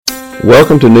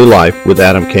Welcome to New Life with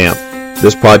Adam Camp.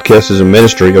 This podcast is a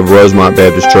ministry of Rosemont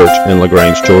Baptist Church in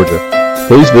LaGrange, Georgia.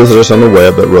 Please visit us on the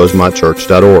web at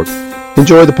rosemontchurch.org.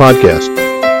 Enjoy the podcast. The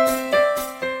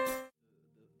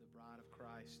bride of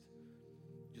Christ,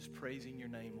 just praising your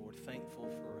name, Lord. Thankful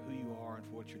for who you are and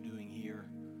for what you're doing here.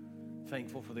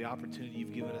 Thankful for the opportunity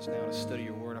you've given us now to study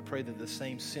your word. I pray that the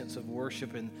same sense of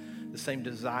worship and the same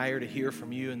desire to hear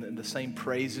from you and the same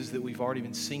praises that we've already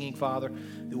been singing, Father,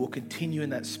 that we'll continue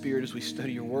in that spirit as we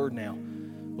study your word now.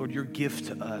 Lord, your gift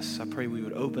to us, I pray we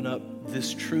would open up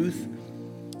this truth.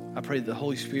 I pray that the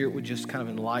Holy Spirit would just kind of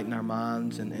enlighten our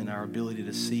minds and our ability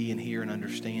to see and hear and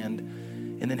understand.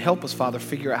 And then help us, Father,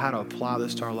 figure out how to apply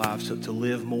this to our lives, to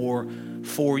live more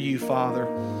for you, Father,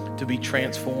 to be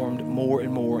transformed more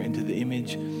and more into the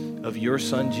image of your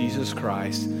Son, Jesus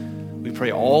Christ. We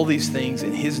pray all these things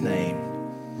in his name.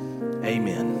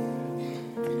 Amen.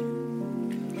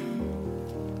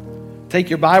 Take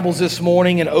your Bibles this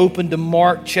morning and open to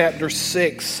Mark chapter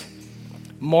 6.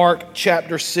 Mark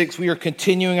chapter 6. We are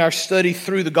continuing our study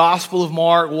through the Gospel of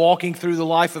Mark, walking through the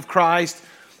life of Christ,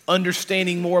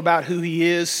 understanding more about who he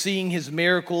is, seeing his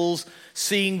miracles,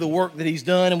 seeing the work that he's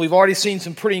done. And we've already seen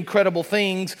some pretty incredible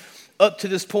things up to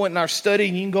this point in our study.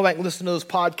 And you can go back and listen to those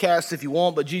podcasts if you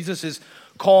want. But Jesus has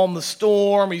calmed the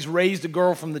storm. He's raised a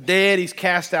girl from the dead. He's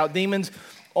cast out demons.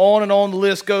 On and on the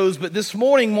list goes. But this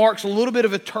morning marks a little bit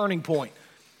of a turning point.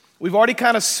 We've already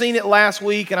kind of seen it last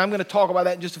week, and I'm going to talk about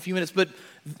that in just a few minutes. But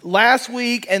last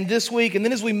week and this week, and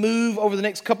then as we move over the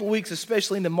next couple of weeks,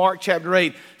 especially into Mark chapter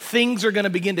 8, things are going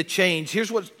to begin to change.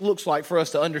 Here's what it looks like for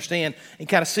us to understand and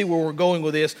kind of see where we're going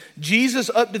with this. Jesus,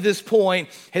 up to this point,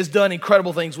 has done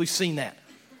incredible things. We've seen that.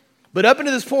 But up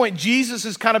until this point, Jesus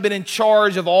has kind of been in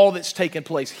charge of all that's taken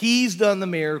place. He's done the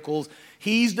miracles.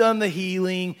 He's done the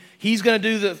healing. He's going to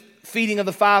do the feeding of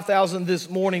the 5,000 this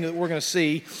morning that we're going to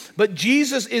see. But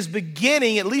Jesus is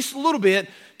beginning, at least a little bit,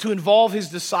 to involve his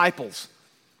disciples.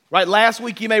 Right? Last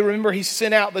week, you may remember, he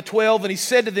sent out the 12 and he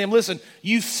said to them, listen,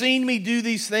 you've seen me do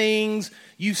these things.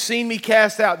 You've seen me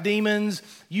cast out demons.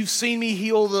 You've seen me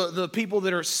heal the people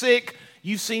that are sick.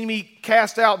 You've seen me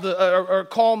cast out or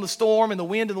calm the storm and the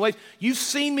wind and the waves. You've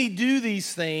seen me do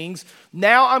these things.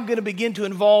 Now I'm going to begin to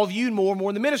involve you more and more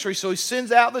in the ministry. So he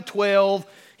sends out the 12.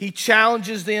 He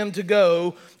challenges them to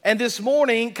go. And this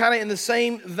morning, kind of in the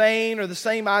same vein or the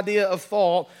same idea of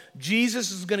thought,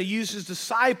 Jesus is going to use his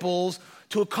disciples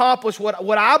to accomplish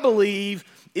what I believe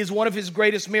is one of his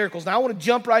greatest miracles. Now I want to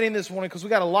jump right in this morning because we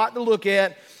got a lot to look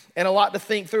at and a lot to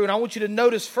think through. And I want you to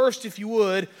notice first, if you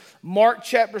would, Mark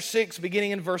chapter 6,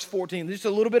 beginning in verse 14. Just a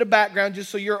little bit of background, just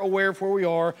so you're aware of where we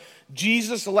are.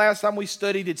 Jesus, the last time we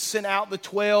studied, had sent out the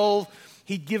 12.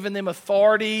 He'd given them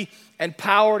authority and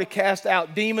power to cast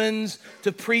out demons,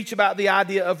 to preach about the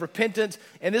idea of repentance.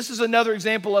 And this is another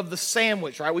example of the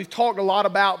sandwich, right? We've talked a lot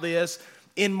about this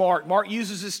in Mark. Mark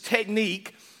uses this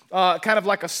technique, kind of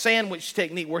like a sandwich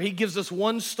technique, where he gives us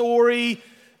one story,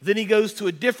 then he goes to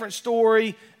a different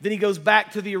story, then he goes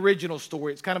back to the original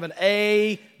story. It's kind of an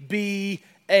A, B,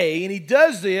 A. And he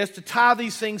does this to tie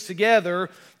these things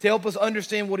together to help us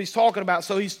understand what he's talking about.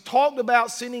 So he's talked about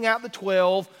sending out the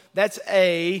 12. That's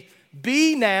A.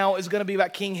 B now is going to be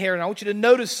about King Herod. And I want you to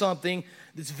notice something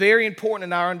that's very important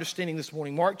in our understanding this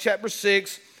morning. Mark chapter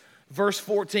 6, verse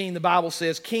 14, the Bible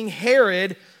says, King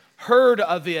Herod heard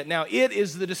of it. Now, it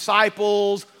is the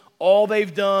disciples, all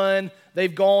they've done.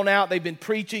 They've gone out, they've been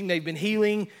preaching, they've been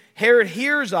healing. Herod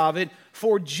hears of it,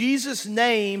 for Jesus'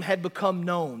 name had become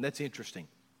known. That's interesting.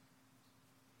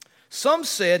 Some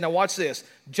said, now watch this,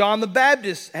 John the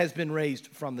Baptist has been raised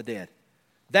from the dead.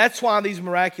 That's why these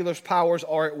miraculous powers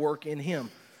are at work in him.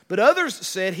 But others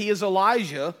said he is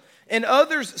Elijah, and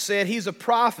others said he's a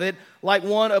prophet like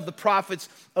one of the prophets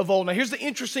of old. Now here's the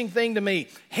interesting thing to me.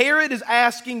 Herod is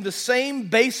asking the same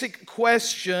basic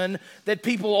question that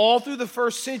people all through the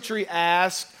first century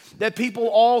asked, that people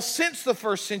all since the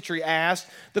first century asked,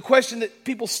 the question that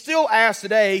people still ask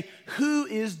today, who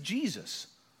is Jesus?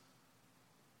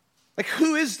 Like,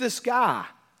 who is this guy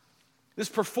that's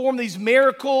performed these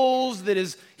miracles, that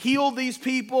has healed these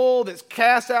people, that's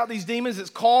cast out these demons, that's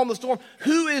calmed the storm?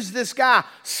 Who is this guy?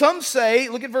 Some say,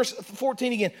 look at verse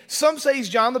 14 again, some say he's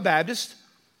John the Baptist.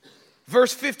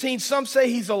 Verse 15, some say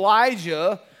he's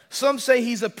Elijah. Some say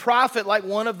he's a prophet like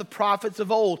one of the prophets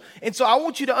of old. And so I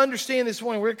want you to understand this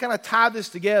morning, we're going to kind of tie this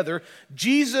together.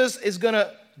 Jesus is going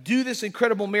to do this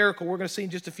incredible miracle. We're going to see in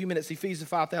just a few minutes. He feeds the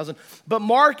 5,000. But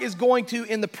Mark is going to,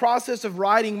 in the process of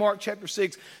writing Mark chapter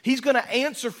 6, he's going to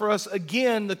answer for us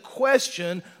again the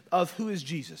question of who is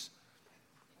Jesus.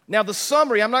 Now, the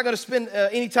summary, I'm not going to spend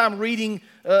any time reading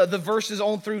the verses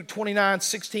on through 29,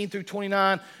 16 through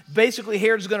 29. Basically,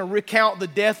 Herod's going to recount the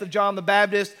death of John the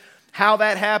Baptist, how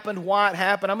that happened, why it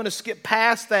happened. I'm going to skip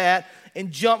past that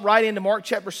and jump right into Mark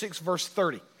chapter 6, verse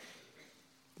 30.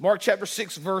 Mark chapter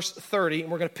 6, verse 30,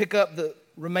 and we're going to pick up the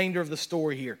remainder of the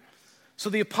story here. So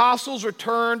the apostles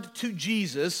returned to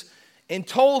Jesus and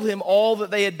told him all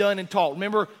that they had done and taught.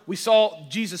 Remember, we saw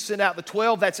Jesus send out the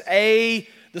 12. That's A.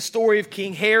 The story of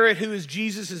King Herod, who is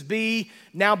Jesus, is B.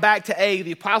 Now back to A.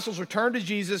 The apostles returned to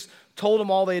Jesus, told him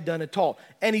all they had done and taught.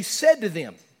 And he said to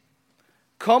them,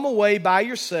 "Come away by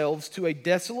yourselves to a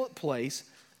desolate place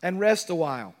and rest a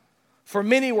while." For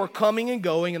many were coming and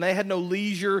going, and they had no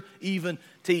leisure even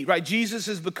to eat. Right? Jesus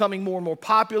is becoming more and more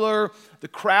popular. The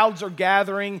crowds are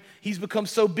gathering. He's become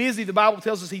so busy, the Bible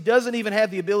tells us he doesn't even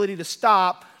have the ability to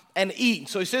stop and eat.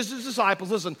 So he says to his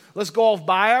disciples, listen, let's go off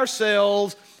by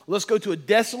ourselves. Let's go to a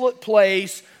desolate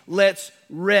place. Let's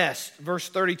rest. Verse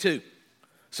 32.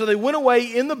 So they went away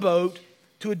in the boat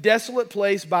to a desolate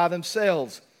place by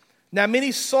themselves. Now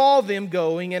many saw them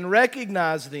going and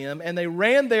recognized them, and they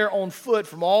ran there on foot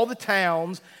from all the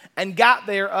towns and got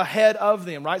there ahead of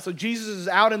them, right? So Jesus is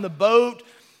out in the boat.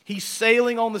 He's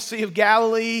sailing on the Sea of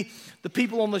Galilee. The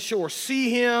people on the shore see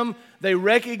him. They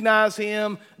recognize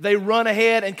him. They run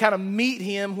ahead and kind of meet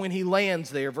him when he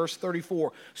lands there. Verse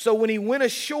 34. So when he went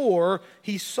ashore,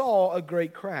 he saw a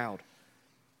great crowd,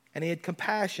 and he had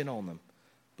compassion on them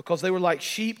because they were like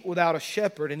sheep without a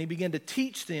shepherd, and he began to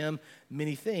teach them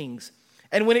many things.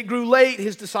 And when it grew late,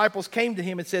 his disciples came to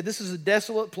him and said, "This is a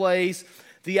desolate place.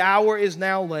 The hour is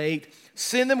now late.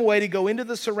 Send them away to go into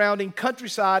the surrounding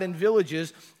countryside and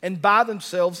villages and buy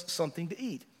themselves something to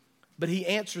eat." But he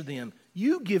answered them,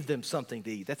 "You give them something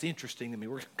to eat." That's interesting to me.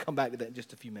 We're going to come back to that in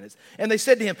just a few minutes. And they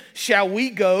said to him, "Shall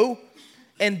we go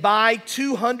and buy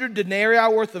 200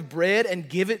 denarii worth of bread and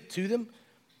give it to them?"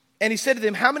 And he said to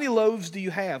them, "How many loaves do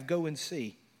you have? Go and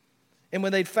see." And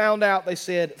when they'd found out, they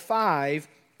said, 5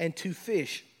 and 2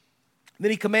 fish. Then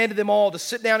he commanded them all to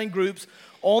sit down in groups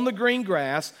on the green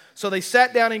grass. So they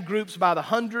sat down in groups by the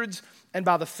hundreds and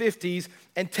by the 50s.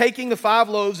 And taking the 5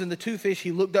 loaves and the 2 fish,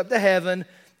 he looked up to heaven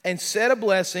and said a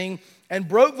blessing and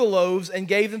broke the loaves and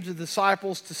gave them to the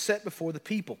disciples to set before the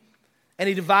people. And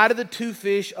he divided the 2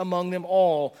 fish among them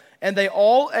all. And they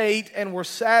all ate and were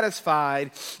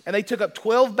satisfied. And they took up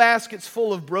 12 baskets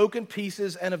full of broken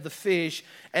pieces and of the fish.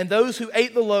 And those who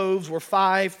ate the loaves were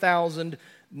 5,000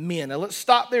 men. Now let's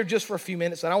stop there just for a few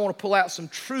minutes. And I want to pull out some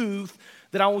truth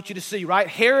that I want you to see, right?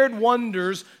 Herod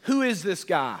wonders, who is this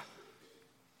guy?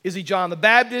 Is he John the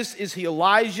Baptist? Is he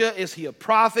Elijah? Is he a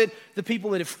prophet? The people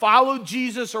that have followed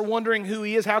Jesus are wondering who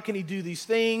he is. How can he do these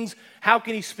things? How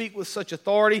can he speak with such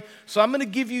authority? So I'm going to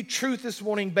give you truth this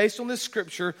morning based on this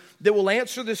scripture that will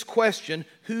answer this question,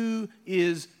 who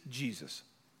is Jesus?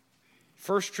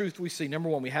 First truth we see, number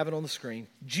one, we have it on the screen.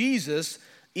 Jesus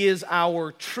is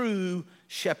our true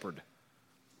shepherd.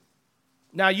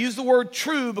 Now I use the word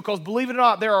true because, believe it or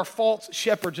not, there are false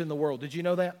shepherds in the world. Did you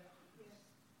know that?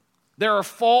 There are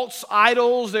false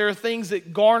idols. There are things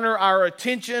that garner our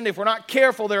attention. If we're not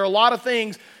careful, there are a lot of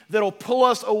things that will pull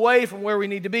us away from where we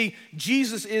need to be.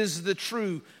 Jesus is the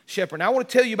true shepherd. Now, I want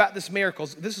to tell you about this miracle.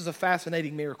 This is a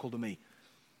fascinating miracle to me.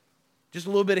 Just a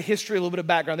little bit of history, a little bit of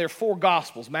background. There are 4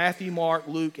 Gospels, Matthew, Mark,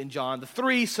 Luke, and John. The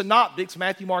 3 synoptics,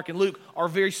 Matthew, Mark, and Luke, are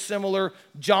very similar.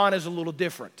 John is a little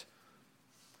different.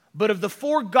 But of the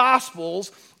 4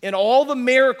 Gospels and all the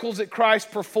miracles that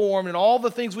Christ performed and all the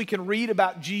things we can read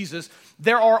about Jesus,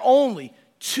 there are only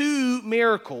 2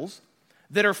 miracles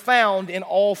that are found in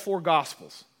all 4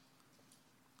 Gospels.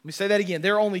 Let me say that again.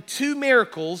 There are only 2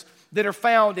 miracles that are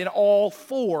found in all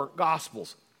 4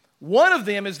 Gospels. One of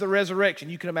them is the resurrection.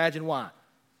 You can imagine why.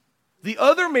 The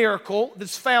other miracle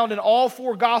that's found in all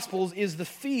 4 Gospels is the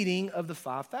feeding of the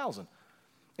 5,000.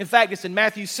 In fact, it's in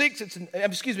Matthew 6,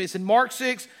 it's in Mark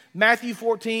 6, Matthew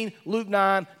 14, Luke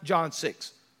 9, John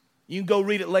 6. You can go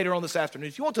read it later on this afternoon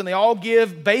if you want to. And they all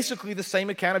give basically the same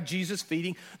account of Jesus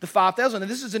feeding the 5,000. And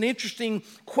this is an interesting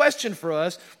question for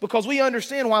us because we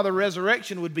understand why the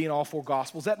resurrection would be in all 4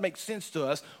 Gospels. That makes sense to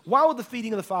us. Why would the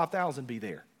feeding of the 5,000 be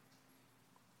there?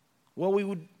 Well, we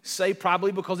would say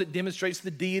probably because it demonstrates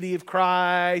the deity of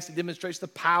Christ. It demonstrates the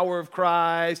power of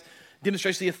Christ.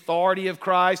 Demonstrates the authority of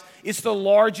Christ. It's the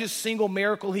largest single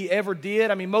miracle he ever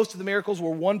did. I mean, most of the miracles were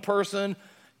 1 person,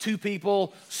 2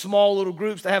 people, small little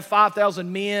groups. To have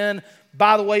 5,000 men,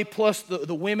 by the way, plus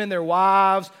the women, their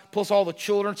wives, plus all the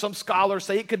children. Some scholars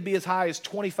say it could be as high as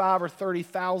 25 or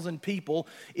 30,000 people.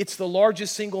 It's the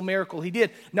largest single miracle he did.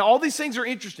 Now, all these things are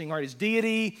interesting, right? His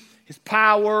deity, his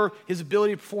power, his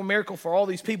ability to perform miracle for all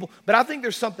these people. But I think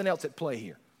there's something else at play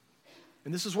here.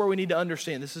 And this is where we need to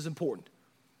understand. This is important.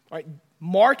 All right,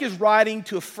 Mark is writing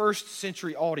to a first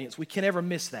century audience. We can never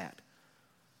miss that.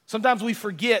 Sometimes we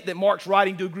forget that Mark's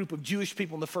writing to a group of Jewish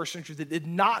people in the first century that did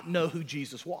not know who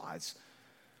Jesus was.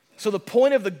 So the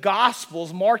point of the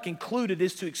Gospels, Mark included,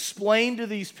 is to explain to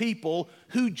these people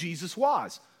who Jesus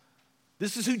was.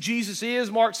 This is who Jesus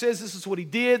is. Mark says this is what he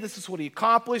did. This is what he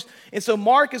accomplished. And so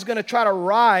Mark is going to try to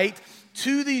write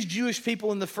to these Jewish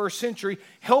people in the first century,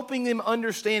 helping them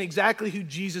understand exactly who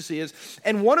Jesus is.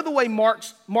 And one of the ways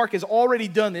Mark has already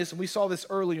done this, and we saw this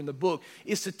earlier in the book,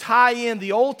 is to tie in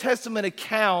the Old Testament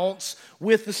accounts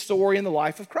with the story and the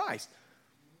life of Christ.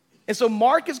 And so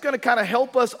Mark is going to kind of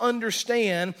help us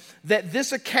understand that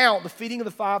this account, the feeding of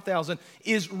the 5,000,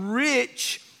 is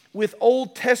rich with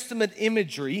Old Testament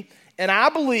imagery. And I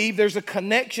believe there's a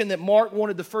connection that Mark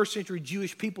wanted the first century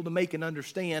Jewish people to make and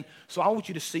understand. So I want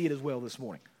you to see it as well this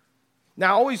morning.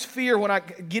 Now, I always fear when I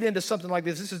get into something like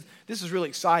this. This is really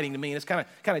exciting to me, and it's kind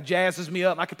of jazzes me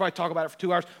up. I could probably talk about it for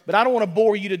 2 hours, but I don't want to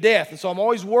bore you to death. And so I'm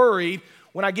always worried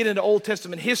when I get into Old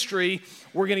Testament history,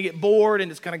 we're going to get bored and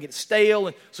it's going to get stale.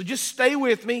 And so just stay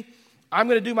with me. I'm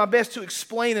going to do my best to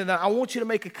explain it. And I want you to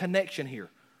make a connection here,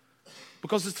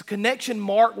 because it's a connection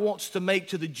Mark wants to make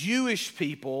to the Jewish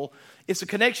people. It's a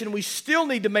connection we still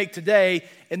need to make today.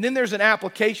 And then there's an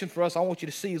application for us I want you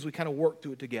to see as we kind of work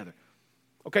through it together.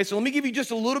 Okay, so let me give you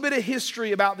just a little bit of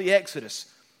history about the Exodus.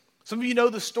 Some of you know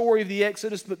the story of the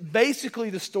Exodus, but basically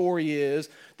the story is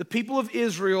the people of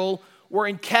Israel were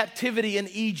in captivity in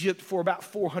Egypt for about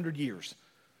 400 years.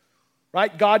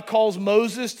 Right? God calls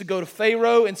Moses to go to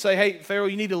Pharaoh and say, hey, Pharaoh,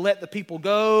 you need to let the people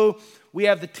go. We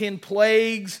have the 10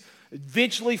 plagues.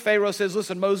 Eventually, Pharaoh says,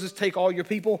 listen, Moses, take all your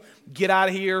people, get out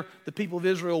of here. The people of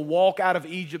Israel walk out of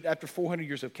Egypt after 400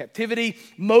 years of captivity.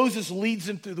 Moses leads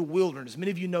them through the wilderness.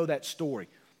 Many of you know that story.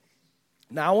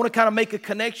 Now, I want to kind of make a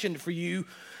connection for you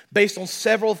based on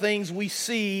several things we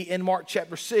see in Mark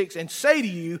chapter 6 and say to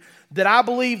you that I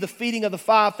believe the feeding of the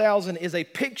 5,000 is a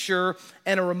picture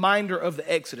and a reminder of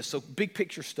the Exodus. So big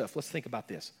picture stuff. Let's think about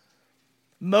this.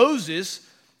 Moses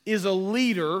is a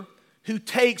leader who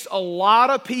takes a lot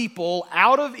of people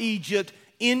out of Egypt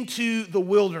into the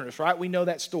wilderness, right? We know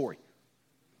that story.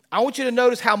 I want you to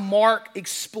notice how Mark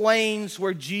explains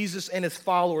where Jesus and his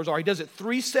followers are. He does it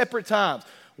 3 separate times.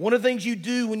 One of the things you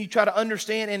do when you try to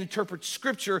understand and interpret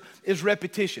Scripture is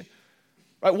repetition.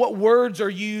 Right? What words are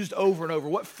used over and over?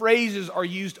 What phrases are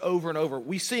used over and over?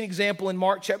 We see an example in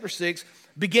Mark chapter 6,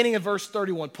 beginning in verse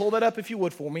 31. Pull that up if you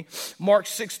would for me. Mark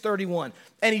 6:31.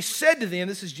 And he said to them,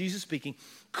 this is Jesus speaking,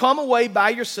 come away by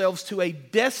yourselves to a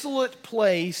desolate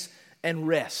place and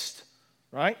rest.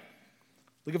 Right?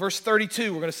 Look at verse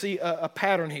 32. We're going to see a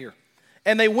pattern here.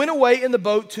 And they went away in the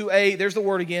boat to a, there's the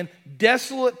word again,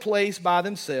 desolate place by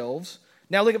themselves.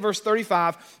 Now look at verse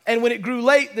 35. And when it grew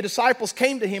late, the disciples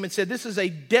came to him and said, this is a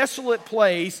desolate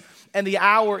place and the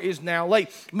hour is now late.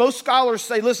 Most scholars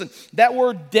say, listen, that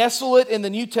word desolate in the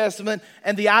New Testament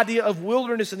and the idea of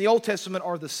wilderness in the Old Testament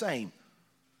are the same.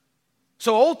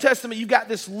 So Old Testament, you've got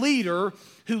this leader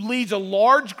who leads a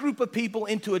large group of people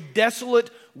into a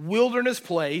desolate wilderness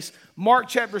place. Mark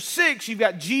chapter 6, you've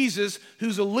got Jesus,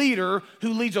 who's a leader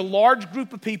who leads a large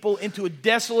group of people into a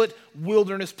desolate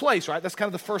wilderness place, right? That's kind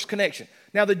of the first connection.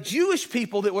 Now, the Jewish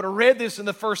people that would have read this in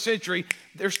the first century,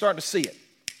 they're starting to see it.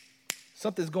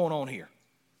 Something's going on here.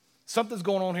 Something's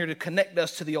going on here to connect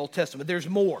us to the Old Testament. There's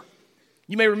more.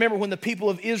 You may remember when the people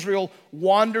of Israel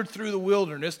wandered through the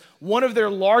wilderness, one of their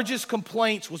largest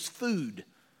complaints was food.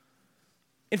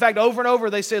 In fact, over and over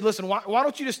they said, listen, why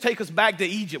don't you just take us back to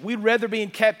Egypt? We'd rather be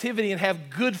in captivity and have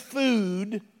good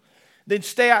food than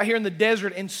stay out here in the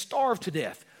desert and starve to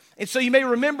death. And so you may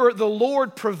remember the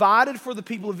Lord provided for the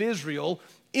people of Israel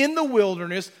in the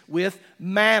wilderness with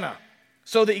manna.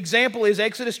 So the example is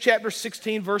Exodus chapter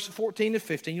 16, verse 14 to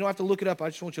 15. You don't have to look it up. I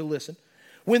just want you to listen.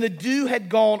 When the dew had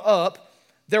gone up,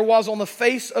 there was on the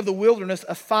face of the wilderness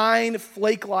a fine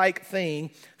flake-like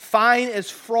thing, fine as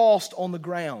frost on the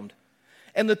ground.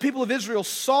 And the people of Israel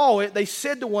saw it. They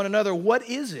said to one another, what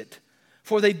is it?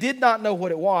 For they did not know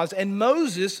what it was. And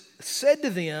Moses said to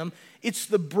them, it's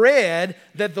the bread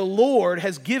that the Lord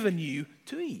has given you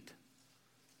to eat.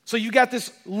 So you got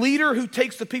this leader who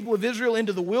takes the people of Israel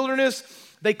into the wilderness.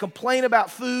 They complain about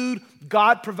food.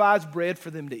 God provides bread for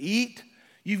them to eat.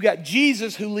 You've got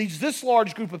Jesus who leads this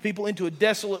large group of people into a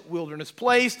desolate wilderness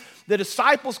place. The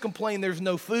disciples complain there's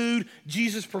no food.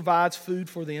 Jesus provides food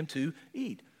for them to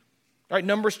eat. All right,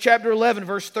 Numbers chapter 11,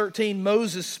 verse 13,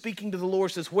 Moses speaking to the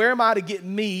Lord says, where am I to get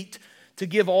meat to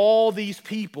give all these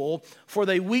people? For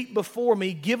they weep before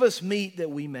me, give us meat that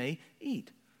we may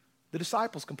eat. The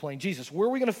disciples complained, Jesus, where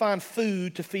are we going to find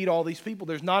food to feed all these people?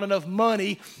 There's not enough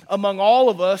money among all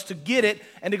of us to get it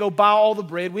and to go buy all the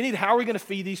bread we need. How are we going to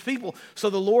feed these people? So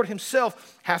the Lord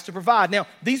himself has to provide. Now,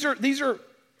 these are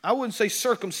I wouldn't say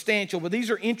circumstantial, but these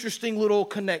are interesting little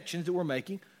connections that we're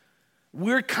making.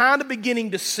 We're kind of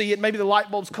beginning to see it. Maybe the light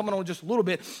bulb's coming on just a little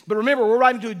bit. But remember, we're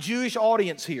writing to a Jewish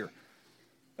audience here.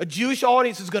 A Jewish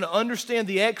audience is going to understand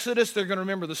the Exodus. They're going to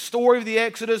remember the story of the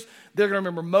Exodus. They're going to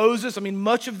remember Moses. I mean,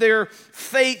 much of their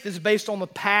faith is based on the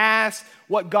past,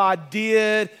 what God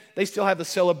did. They still have the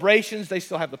celebrations. They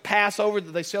still have the Passover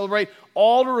that they celebrate,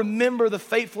 all to remember the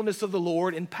faithfulness of the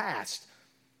Lord in past.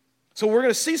 So we're going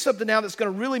to see something now that's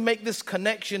going to really make this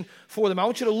connection for them. I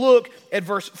want you to look at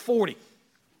verse 40.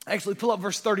 Actually, pull up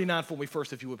verse 39 for me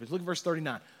first, if you would, please. Look at verse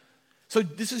 39. So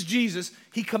this is Jesus.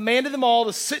 He commanded them all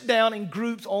to sit down in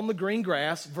groups on the green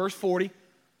grass, verse 40.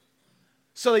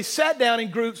 So they sat down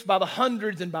in groups by the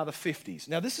hundreds and by the 50s.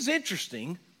 Now this is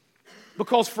interesting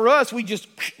because for us, we just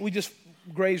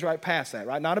graze right past that,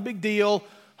 right? Not a big deal.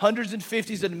 Hundreds and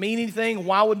 50s doesn't mean anything.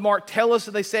 Why would Mark tell us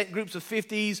that they sat in groups of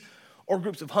 50s or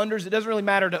groups of hundreds? It doesn't really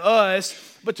matter to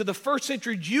us. But to the first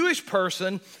century Jewish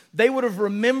person, they would have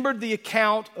remembered the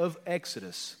account of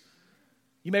Exodus.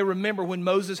 You may remember when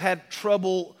Moses had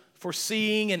trouble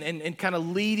foreseeing and kind of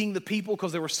leading the people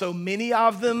because there were so many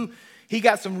of them. He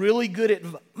got some really good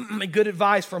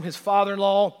advice from his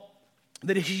father-in-law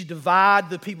that he should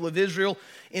divide the people of Israel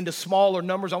into smaller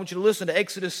numbers. I want you to listen to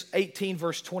Exodus 18,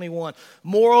 verse 21.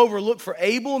 Moreover, look for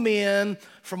able men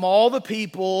from all the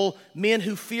people, men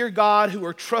who fear God, who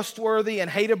are trustworthy and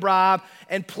hate a bribe,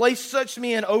 and place such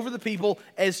men over the people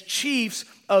as chiefs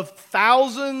of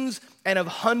thousands and of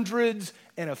hundreds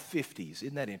and of 50s.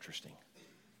 Isn't that interesting?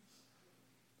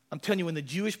 I'm telling you, when the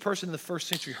Jewish person in the first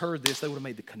century heard this, they would have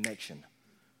made the connection.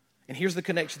 And here's the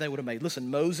connection they would have made. Listen,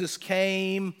 Moses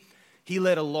came. He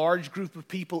led a large group of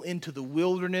people into the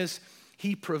wilderness.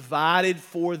 He provided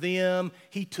for them.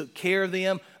 He took care of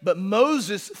them. But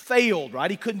Moses failed, right?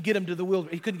 He couldn't get them to the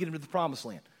wilderness. He couldn't get them to the promised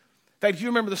land. In fact, if you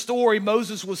remember the story,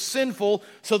 Moses was sinful,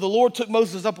 so the Lord took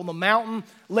Moses up on the mountain,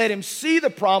 let him see the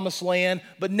promised land,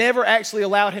 but never actually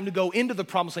allowed him to go into the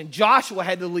promised land. Joshua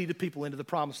had to lead the people into the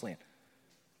promised land.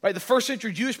 Right? The first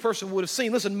century Jewish person would have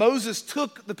seen, listen, Moses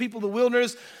took the people of the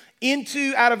wilderness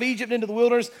out of Egypt into the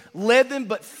wilderness, led them,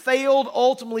 but failed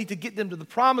ultimately to get them to the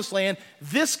promised land.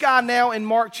 This guy now in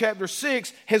Mark chapter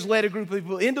 6 has led a group of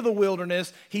people into the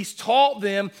wilderness. He's taught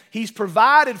them, he's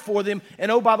provided for them, and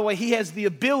oh, by the way, he has the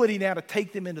ability now to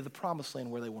take them into the promised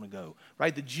land where they want to go.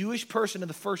 Right? The Jewish person in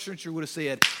the first century would have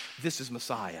said, this is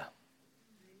Messiah.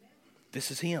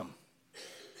 This is him.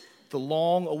 The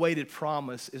long-awaited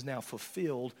promise is now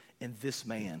fulfilled in this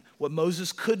man. What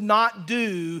Moses could not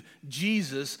do,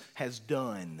 Jesus has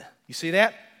done. You see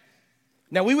that?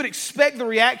 Now, we would expect the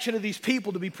reaction of these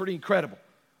people to be pretty incredible.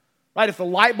 Right? If the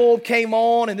light bulb came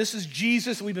on and this is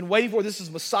Jesus we've been waiting for, this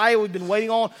is Messiah we've been waiting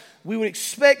on, we would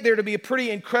expect there to be a pretty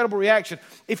incredible reaction.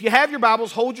 If you have your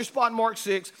Bibles, hold your spot in Mark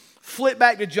 6, flip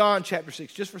back to John chapter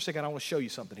 6. Just for a second, I want to show you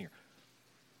something here.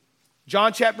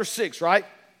 John chapter 6, right?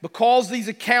 Because these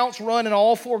accounts run in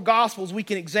all four Gospels, we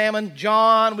can examine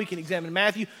John, we can examine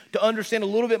Matthew to understand a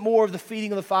little bit more of the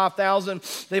feeding of the 5,000.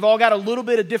 They've all got a little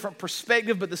bit of different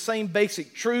perspective, but the same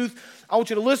basic truth. I want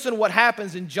you to listen to what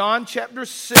happens in John chapter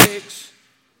 6.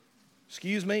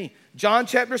 John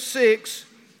chapter 6,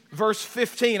 verse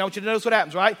 15. I want you to notice what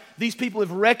happens, right? These people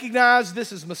have recognized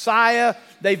this is Messiah.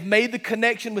 They've made the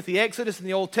connection with the Exodus in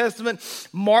the Old Testament.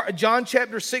 John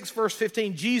chapter 6, verse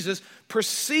 15, Jesus,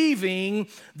 perceiving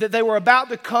that they were about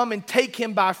to come and take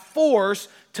him by force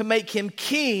to make him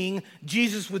king,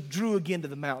 Jesus withdrew again to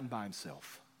the mountain by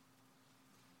himself.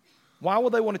 Why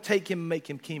would they want to take him and make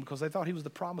him king? Because they thought he was the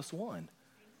promised one.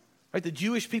 Right? The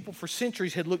Jewish people for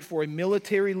centuries had looked for a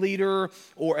military leader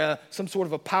or some sort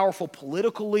of a powerful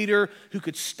political leader who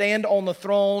could stand on the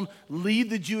throne, lead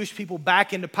the Jewish people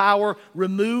back into power,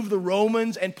 remove the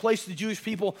Romans, and place the Jewish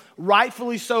people,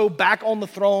 rightfully so, back on the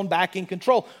throne, back in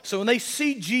control. So when they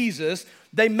see Jesus,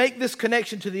 they make this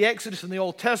connection to the Exodus in the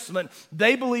Old Testament.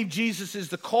 They believe Jesus is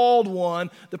the called one,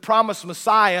 the promised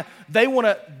Messiah. They want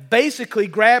to basically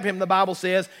grab him, the Bible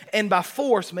says, and by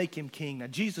force make him king. Now,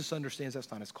 Jesus understands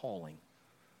that's not his calling.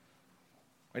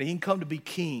 Right? He didn't come to be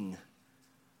king.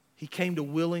 He came to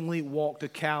willingly walk to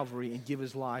Calvary and give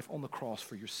his life on the cross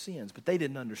for your sins. But they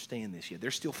didn't understand this yet.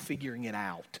 They're still figuring it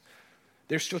out.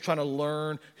 They're still trying to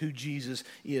learn who Jesus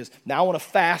is. Now, I want to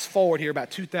fast forward here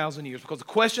about 2,000 years because the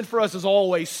question for us is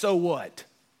always, so what?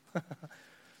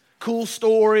 Cool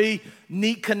story,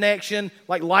 neat connection,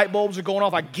 like light bulbs are going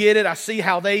off. I get it. I see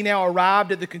how they now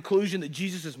arrived at the conclusion that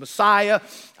Jesus is Messiah.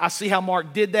 I see how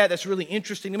Mark did that. That's really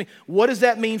interesting to me. What does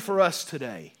that mean for us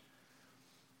today?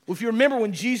 Well, if you remember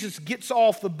when Jesus gets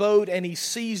off the boat and he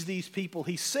sees these people,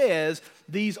 he says,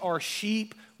 these are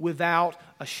sheep without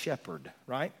a shepherd,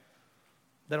 right?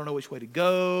 They don't know which way to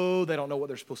go. They don't know what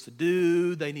they're supposed to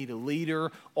do. They need a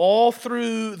leader. All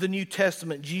through the New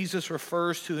Testament, Jesus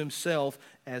refers to himself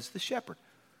as the shepherd.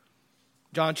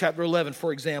 John chapter 11,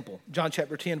 for example. John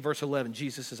chapter 10, verse 11.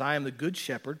 Jesus says, I am the good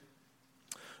shepherd.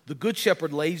 The good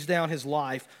shepherd lays down his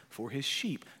life for his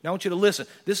sheep. Now I want you to listen.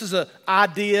 This is an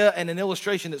idea and an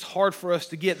illustration that's hard for us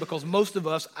to get because most of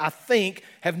us, I think,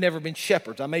 have never been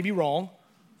shepherds. I may be wrong.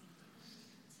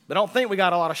 But I don't think we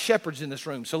got a lot of shepherds in this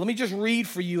room. So let me just read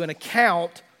for you an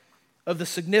account of the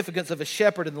significance of a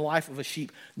shepherd in the life of a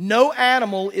sheep. No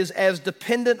animal is as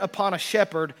dependent upon a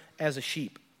shepherd as a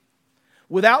sheep.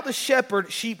 Without the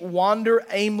shepherd, sheep wander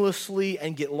aimlessly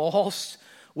and get lost.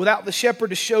 Without the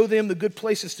shepherd to show them the good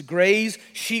places to graze,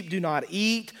 sheep do not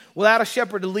eat. Without a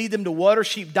shepherd to lead them to water,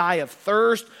 sheep die of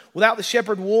thirst. Without the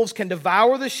shepherd, wolves can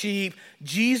devour the sheep.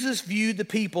 Jesus viewed the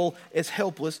people as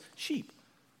helpless sheep.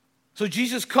 So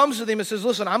Jesus comes to them and says,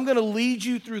 listen, I'm going to lead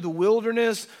you through the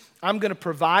wilderness. I'm going to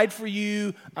provide for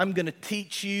you. I'm going to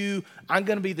teach you. I'm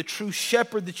going to be the true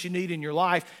shepherd that you need in your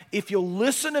life. If you'll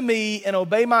listen to me and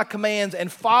obey my commands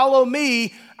and follow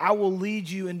me, I will lead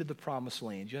you into the promised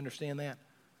land. You understand that?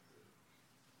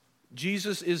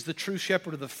 Jesus is the true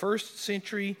shepherd of the first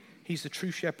century. He's the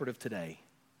true shepherd of today.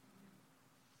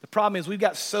 The problem is we've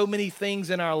got so many things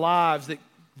in our lives that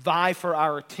vie for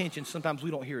our attention. Sometimes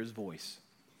we don't hear his voice.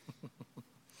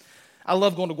 I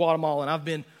love going to Guatemala, and I've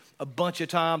been a bunch of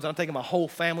times. I'm taking my whole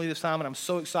family this time, and I'm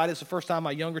so excited. It's the first time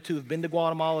my younger two have been to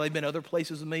Guatemala. They've been other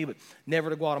places with me, but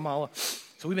never to Guatemala.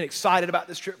 So we've been excited about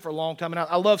this trip for a long time. And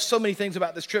I love so many things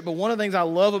about this trip, but one of the things I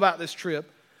love about this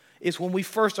trip is when we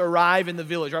first arrive in the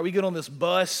village, right? We get on this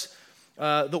bus.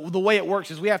 The way it works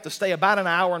is we have to stay about an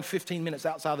hour and 15 minutes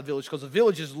outside the village because the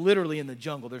village is literally in the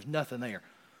jungle. There's nothing there.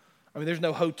 I mean, there's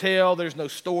no hotel, there's no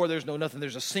store, there's no nothing.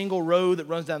 There's a single road that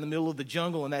runs down the middle of the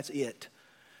jungle, and that's it.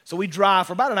 So we drive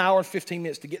for about an hour and 15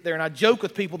 minutes to get there, and I joke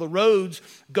with people, the roads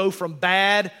go from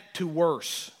bad to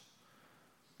worse.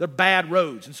 They're bad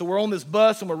roads. And so we're on this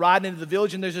bus, and we're riding into the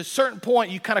village, and there's a certain point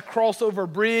you kind of cross over a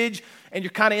bridge, and you're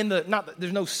kind of in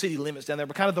there's no city limits down there,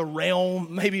 but kind of the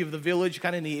realm maybe of the village,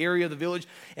 kind of in the area of the village.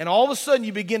 And all of a sudden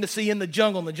you begin to see in the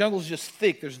jungle, and the jungle's just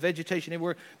thick. There's vegetation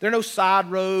everywhere. There are no side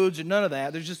roads or none of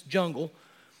that. There's just jungle.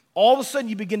 All of a sudden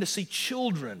you begin to see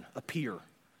children appear.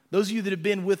 Those of you that have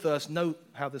been with us know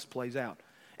how this plays out.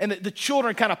 And the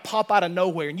children kind of pop out of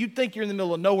nowhere. And you'd think you're in the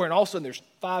middle of nowhere, and all of a sudden there's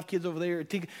 5 kids over there,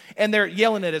 and they're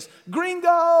yelling at us,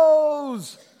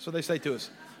 "Gringos!" So they say to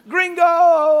us,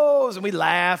 "Gringos!" And we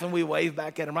laugh and we wave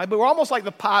back at them, right? But we're almost like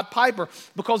the Pied Piper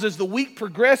because as the week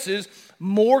progresses,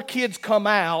 more kids come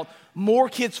out, more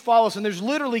kids follow us, and there's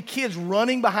literally kids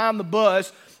running behind the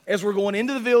bus as we're going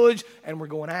into the village and we're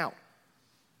going out.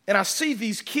 And I see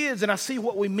these kids and I see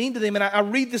what we mean to them. And I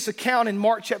read this account in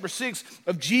Mark chapter 6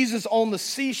 of Jesus on the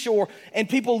seashore. And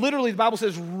people literally, the Bible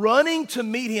says, running to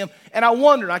meet him. And I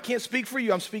wonder, I can't speak for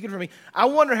you, I'm speaking for me. I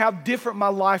wonder how different my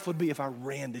life would be if I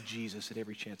ran to Jesus at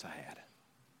every chance I had.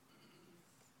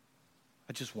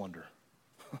 I just wonder.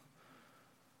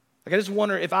 Like I just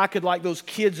wonder if I could, like those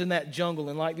kids in that jungle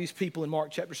and like these people in Mark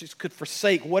chapter 6, could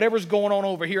forsake whatever's going on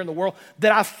over here in the world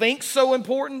that I think so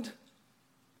important.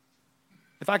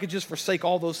 If I could just forsake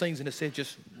all those things and instead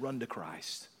just run to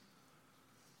Christ.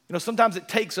 You know, sometimes it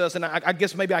takes us, and I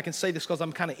guess maybe I can say this because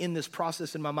I'm kind of in this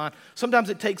process in my mind. Sometimes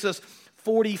it takes us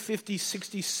 40, 50,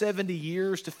 60, 70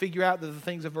 years to figure out that the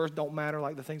things of earth don't matter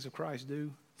like the things of Christ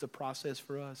do. It's a process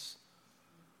for us.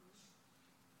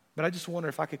 But I just wonder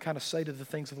if I could kind of say to the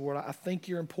things of the world, I think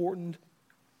you're important.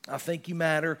 I think you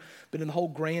matter. But in the whole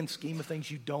grand scheme of things,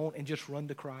 you don't, and just run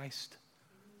to Christ.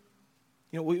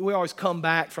 You know, we always come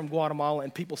back from Guatemala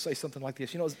and people say something like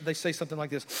this. You know, they say something like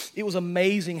this. It was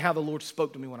amazing how the Lord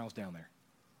spoke to me when I was down there.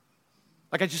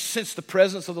 Like I just sensed the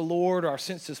presence of the Lord, or I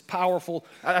sensed his powerful,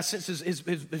 I sensed his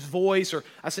voice, or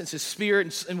I sensed his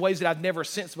spirit in ways that I've never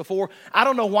sensed before. I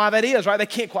don't know why that is, right? They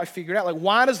can't quite figure it out. Like,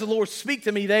 why does the Lord speak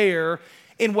to me there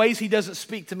in ways he doesn't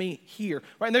speak to me here?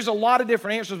 Right? And there's a lot of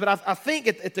different answers, but I think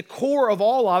at the core of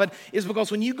all of it is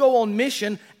because when you go on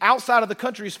mission outside of the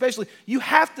country especially, you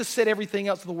have to set everything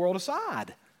else in the world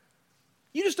aside.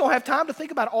 You just don't have time to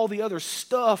think about all the other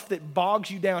stuff that bogs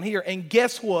you down here. And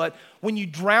guess what? When you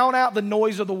drown out the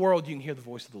noise of the world, you can hear the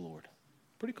voice of the Lord.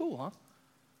 Pretty cool, huh?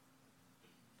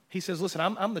 He says, listen,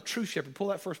 I'm the true shepherd. Pull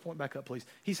that first point back up, please.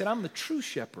 He said, I'm the true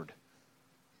shepherd.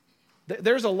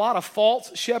 There's a lot of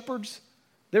false shepherds.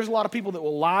 There's a lot of people that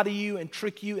will lie to you and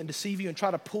trick you and deceive you and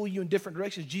try to pull you in different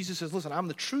directions. Jesus says, listen, I'm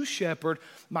the true shepherd.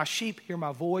 My sheep hear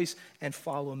my voice and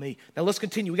follow me. Now let's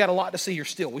continue. We got a lot to see here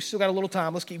still. We still got a little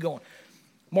time. Let's keep going.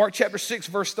 Mark chapter 6,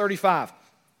 verse 35.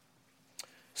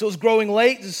 So it was growing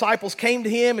late. The disciples came to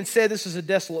him and said, this is a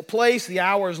desolate place. The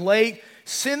hour is late.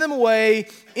 Send them away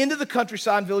into the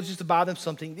countryside and villages to buy them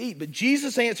something to eat. But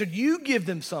Jesus answered, you give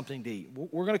them something to eat.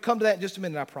 We're going to come to that in just a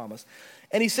minute, I promise.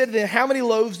 And he said to them, how many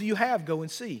loaves do you have? Go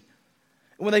and see.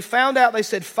 And when they found out, they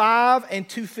said 5 and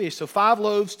 2 fish. So 5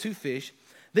 loaves, 2 fish.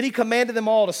 Then he commanded them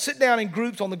all to sit down in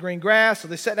groups on the green grass. So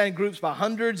they sat down in groups by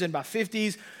hundreds and by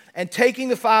 50s. And taking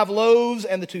the 5 loaves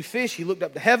and the 2 fish, he looked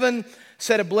up to heaven,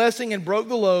 said a blessing, and broke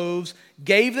the loaves,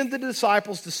 gave them to the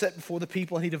disciples to set before the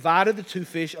people, and he divided the 2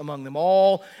 fish among them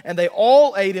all. And they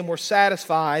all ate and were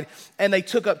satisfied. And they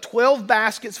took up 12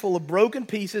 baskets full of broken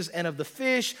pieces and of the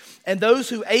fish, and those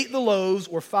who ate the loaves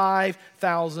were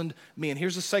 5,000 men.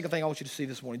 Here's the second thing I want you to see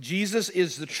this morning. Jesus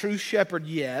is the true shepherd,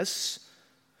 yes,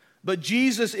 but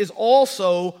Jesus is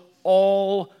also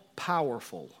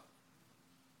all-powerful.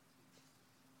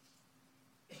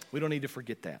 We don't need to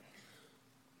forget that.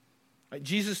 Right,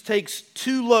 Jesus takes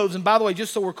 2 loaves, and by the way,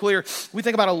 just so we're clear, we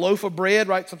think about a loaf of bread,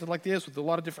 right? Something like this with a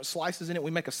lot of different slices in it.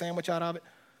 We make a sandwich out of it.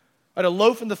 Right, a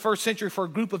loaf in the first century for a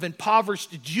group of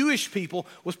impoverished Jewish people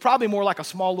was probably more like a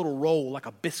small little roll, like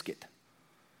a biscuit.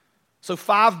 So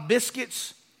 5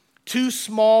 biscuits, 2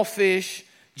 small fish.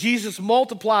 Jesus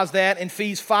multiplies that and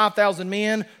feeds 5,000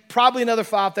 men, probably another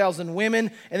 5,000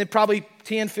 women, and then probably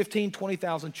 10, 15,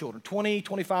 20,000 children. 20,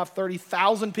 25,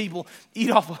 30,000 people eat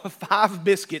off of 5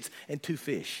 biscuits and 2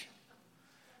 fish.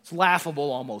 It's laughable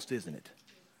almost, isn't it?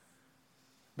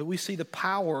 But we see the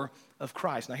power of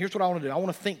Christ. Now here's what I want to do. I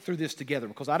want to think through this together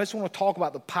because I just want to talk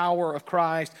about the power of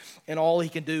Christ and all he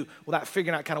can do without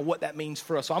figuring out kind of what that means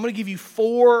for us. So I'm going to give you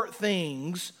 4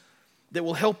 things that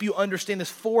will help you understand this,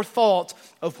 4 thoughts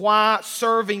of why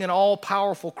serving an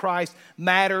all-powerful Christ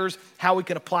matters, how we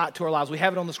can apply it to our lives. We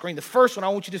have it on the screen. The first one I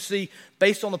want you to see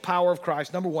based on the power of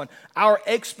Christ. Number 1, our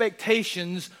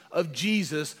expectations of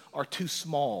Jesus are too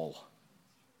small.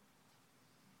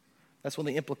 That's one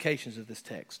of the implications of this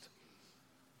text.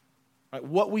 Right?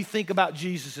 What we think about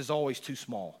Jesus is always too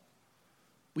small.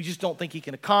 We just don't think he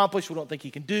can accomplish. We don't think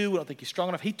he can do. We don't think he's strong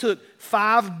enough. He took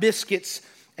 5 biscuits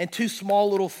and 2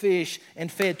 small little fish and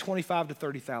fed 25 to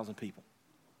 30,000 people.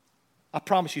 I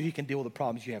promise you he can deal with the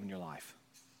problems you have in your life.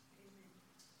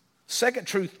 Second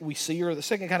truth we see, or the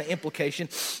second kind of implication,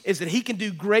 is that he can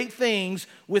do great things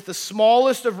with the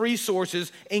smallest of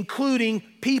resources, including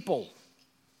people.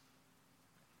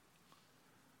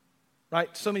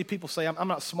 Right? So many people say, I'm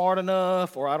not smart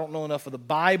enough, or I don't know enough of the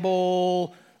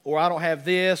Bible, or I don't have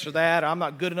this or that, or I'm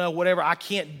not good enough, whatever. I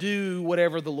can't do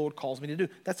whatever the Lord calls me to do.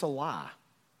 That's a lie.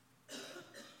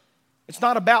 It's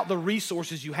not about the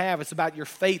resources you have. It's about your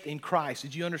faith in Christ.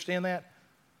 Did you understand that?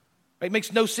 It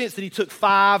makes no sense that he took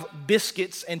 5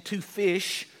 biscuits and 2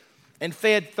 fish and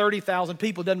fed 30,000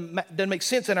 people. Doesn't make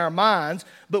sense in our minds.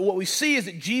 But what we see is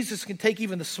that Jesus can take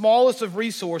even the smallest of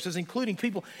resources, including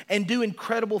people, and do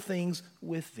incredible things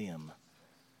with them.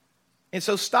 And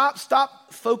so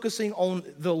stop focusing on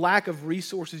the lack of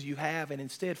resources you have and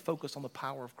instead focus on the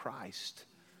power of Christ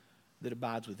that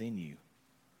abides within you.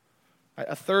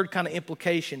 A third kind of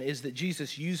implication is that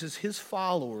Jesus uses his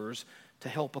followers to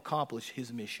help accomplish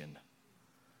his mission.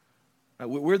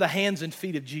 We're the hands and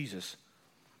feet of Jesus.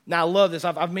 Now, I love this.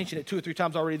 I've mentioned it 2 or 3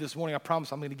 times already this morning. I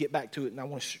promise I'm going to get back to it, and I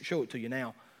want to show it to you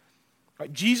now.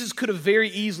 Right, Jesus could have very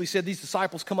easily said, these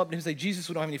disciples come up to him and say, Jesus,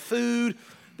 we don't have any food.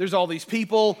 There's all these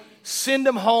people. Send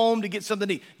them home to get something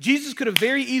to eat. Jesus could have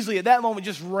very easily at that moment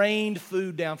just rained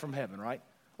food down from heaven, right?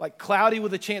 Like Cloudy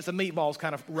with a Chance of Meatballs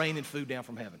kind of raining food down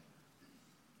from heaven.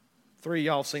 3 of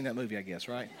y'all have seen that movie, I guess,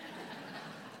 right?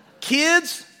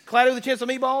 Kids, Cloudy with a Chance of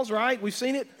Meatballs, right? We've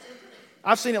seen it.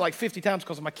 I've seen it like 50 times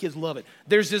because my kids love it.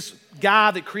 There's this guy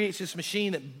that creates this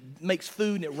machine that makes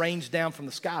food and it rains down from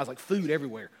the skies, like food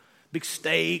everywhere. Big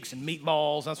steaks and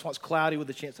meatballs. That's why it's Cloudy with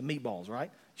a Chance of Meatballs, right?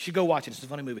 You should go watch it. It's a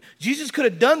funny movie. Jesus could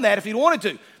have done that if he'd wanted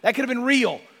to. That could have been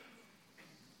real.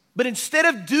 But instead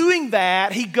of doing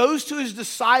that, he goes to his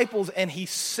disciples and he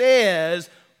says,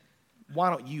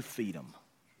 why don't you feed them?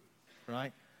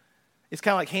 Right? It's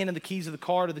kind of like handing the keys of the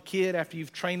car to the kid after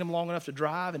you've trained them long enough to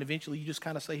drive, and eventually you just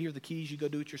kind of say, here are the keys, you go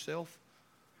do it yourself.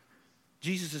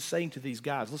 Jesus is saying to these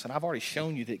guys, listen, I've already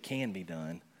shown you that it can be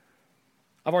done.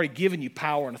 I've already given you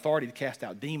power and authority to cast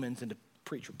out demons and to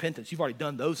preach repentance. You've already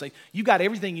done those things. You've got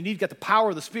everything you need. You've got the power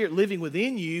of the Spirit living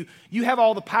within you. You have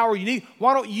all the power you need.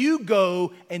 Why don't you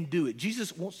go and do it?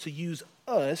 Jesus wants to use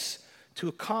us to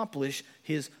accomplish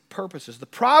his purposes. The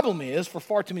problem is, for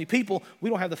far too many people, we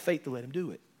don't have the faith to let him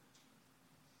do it.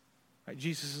 Right?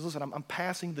 Jesus says, listen, I'm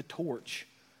passing the torch.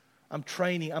 I'm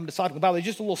training, I'm discipling. By the way,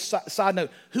 just a little side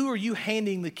note. Who are you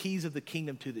handing the keys of the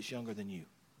kingdom to that's younger than you?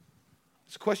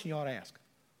 It's a question you ought to ask.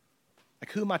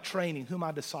 Like, who am I training? Who am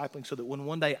I discipling so that when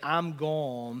one day I'm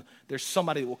gone, there's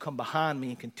somebody that will come behind me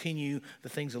and continue the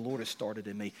things the Lord has started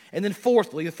in me. And then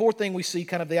fourthly, the fourth thing we see,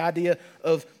 kind of the idea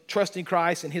of trusting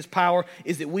Christ and his power,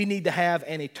 is that we need to have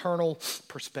an eternal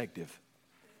perspective.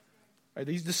 Right?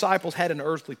 These disciples had an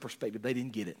earthly perspective. They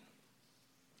didn't get it.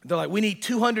 They're like, we need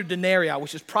 200 denarii,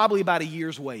 which is probably about a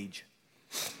year's wage.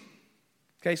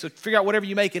 Okay, so figure out whatever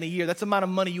you make in a year. That's the amount of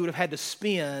money you would have had to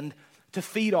spend to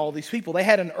feed all these people. They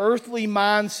had an earthly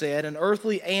mindset, an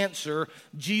earthly answer.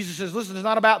 Jesus says, listen, it's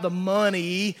not about the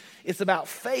money. It's about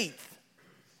faith.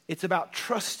 It's about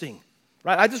trusting.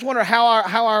 Right? I just wonder how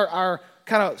our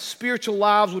kind of spiritual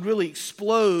lives would really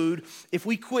explode if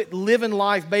we quit living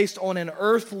life based on an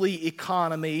earthly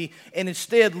economy and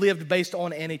instead lived based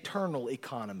on an eternal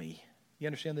economy. You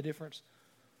understand the difference?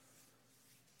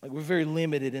 Like, we're very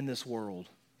limited in this world.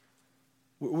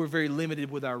 We're very limited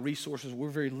with our resources. We're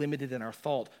very limited in our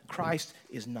thought. Christ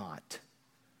is not.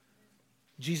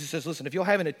 Jesus says, listen, if you'll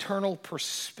have an eternal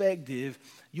perspective,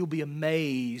 you'll be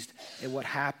amazed at what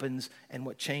happens and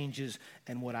what changes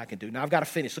and what I can do. Now, I've got to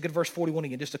finish. Look at verse 41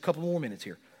 again, just a couple more minutes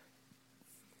here.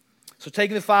 So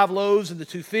taking the 5 loaves and the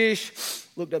 2 fish,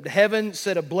 looked up to heaven,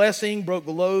 said a blessing, broke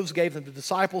the loaves, gave them to the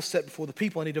disciples, set before the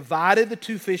people, and he divided the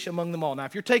 2 fish among them all. Now,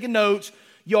 if you're taking notes,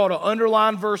 you ought to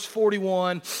underline verse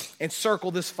 41 and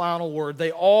circle this final word.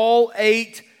 They all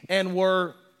ate and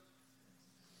were,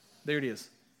 there it is.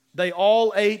 They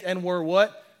all ate and were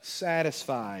what?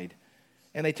 Satisfied.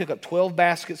 And they took up 12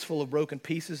 baskets full of broken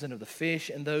pieces and of the fish,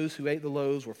 and those who ate the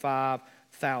loaves were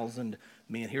 5,000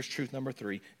 men. Here's truth number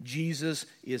 3. Jesus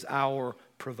is our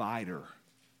provider.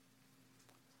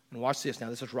 And watch this now.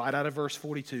 This is right out of verse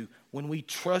 42. When we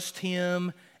trust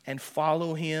him and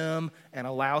follow him and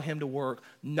allow him to work,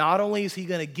 not only is he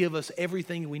going to give us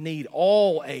everything we need,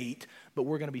 all 8, but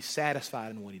we're going to be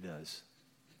satisfied in what he does.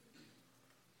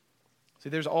 See,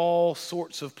 there's all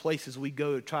sorts of places we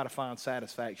go to try to find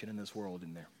satisfaction in this world,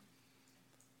 isn't there?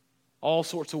 All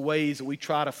sorts of ways that we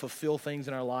try to fulfill things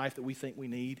in our life that we think we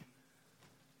need.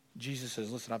 Jesus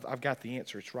says, listen, I've got the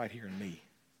answer. It's right here in me.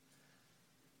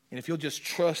 And if you'll just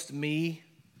trust me,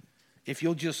 if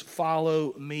you'll just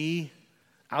follow me,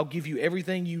 I'll give you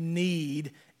everything you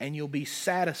need, and you'll be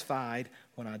satisfied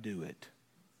when I do it.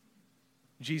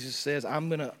 Jesus says, I'm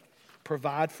going to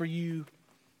provide for you.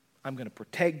 I'm going to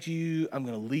protect you. I'm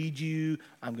going to lead you.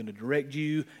 I'm going to direct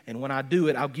you. And when I do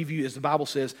it, I'll give you, as the Bible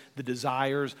says, the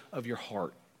desires of your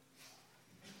heart.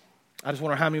 I just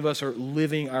wonder how many of us are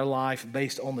living our life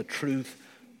based on the truth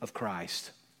of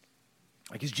Christ.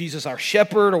 Like, is Jesus our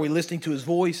shepherd? Are we listening to his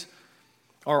voice?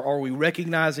 Are we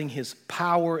recognizing his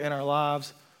power in our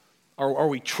lives? Are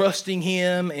we trusting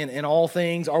him in all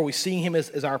things? Are we seeing him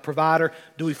as our provider?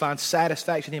 Do we find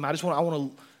satisfaction in him? I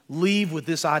want to leave with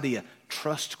this idea.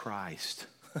 Trust Christ.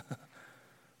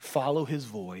 Follow his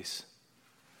voice.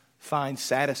 Find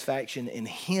satisfaction in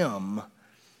him,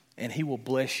 and he will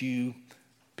bless you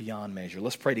beyond measure.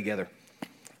 Let's pray together.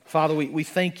 Father, we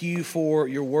thank you for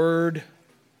your word.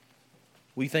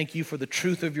 We thank you for the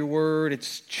truth of your word.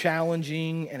 It's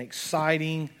challenging and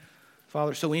exciting.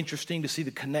 Father, it's so interesting to see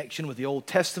the connection with the Old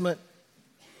Testament.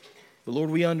 But Lord,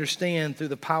 we understand through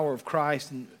the power of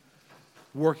Christ and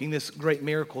working this great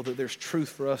miracle that there's truth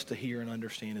for us to hear and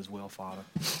understand as well, Father.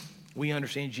 We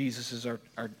understand Jesus is our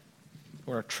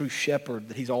true shepherd,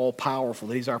 that he's all powerful,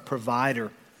 that he's our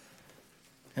provider.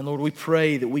 And Lord, we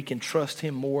pray that we can trust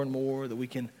him more and more, that we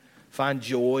can find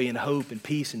joy and hope and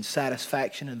peace and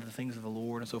satisfaction in the things of the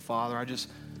Lord. And so, Father, I just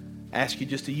ask you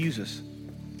just to use us.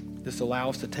 Just allow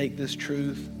us to take this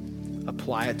truth,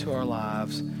 apply it to our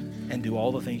lives, and do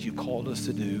all the things you've called us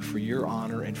to do for your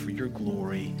honor and for your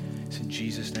glory. It's in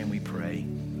Jesus' name we pray.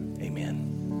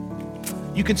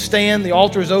 Amen. You can stand. The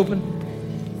altar is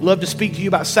open. Love to speak to you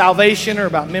about salvation or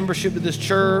about membership to this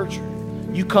church.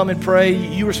 You come and pray.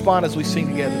 You respond as we sing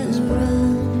together this morning.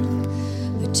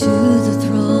 To the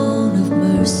throne of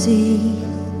mercy,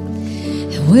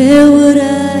 and where would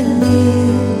I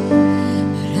live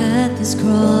but at this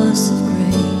cross of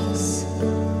grace?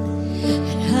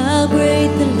 And how great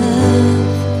the love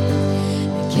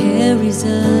that carries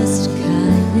us to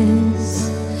kindness,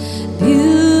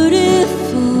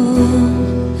 beautiful,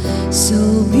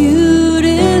 so beautiful.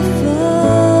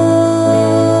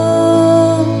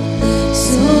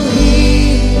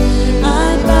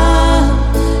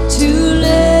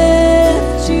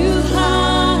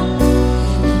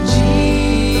 Jesus.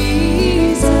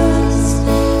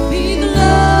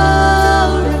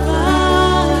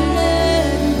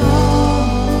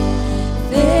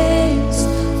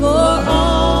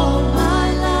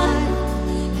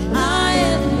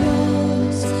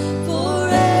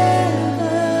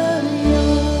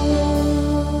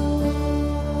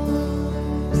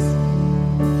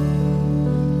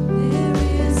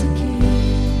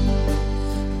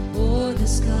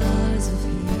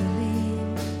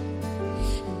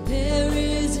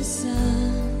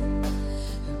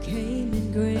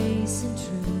 in grace and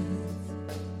truth,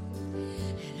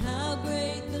 and how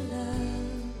great the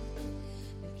love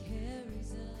that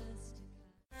carries us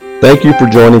to. Thank you for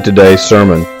joining today's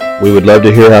sermon. We would love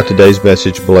to hear how today's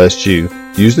message blessed you.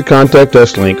 Use the Contact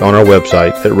Us link on our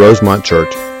website at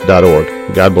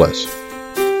rosemontchurch.org. God bless.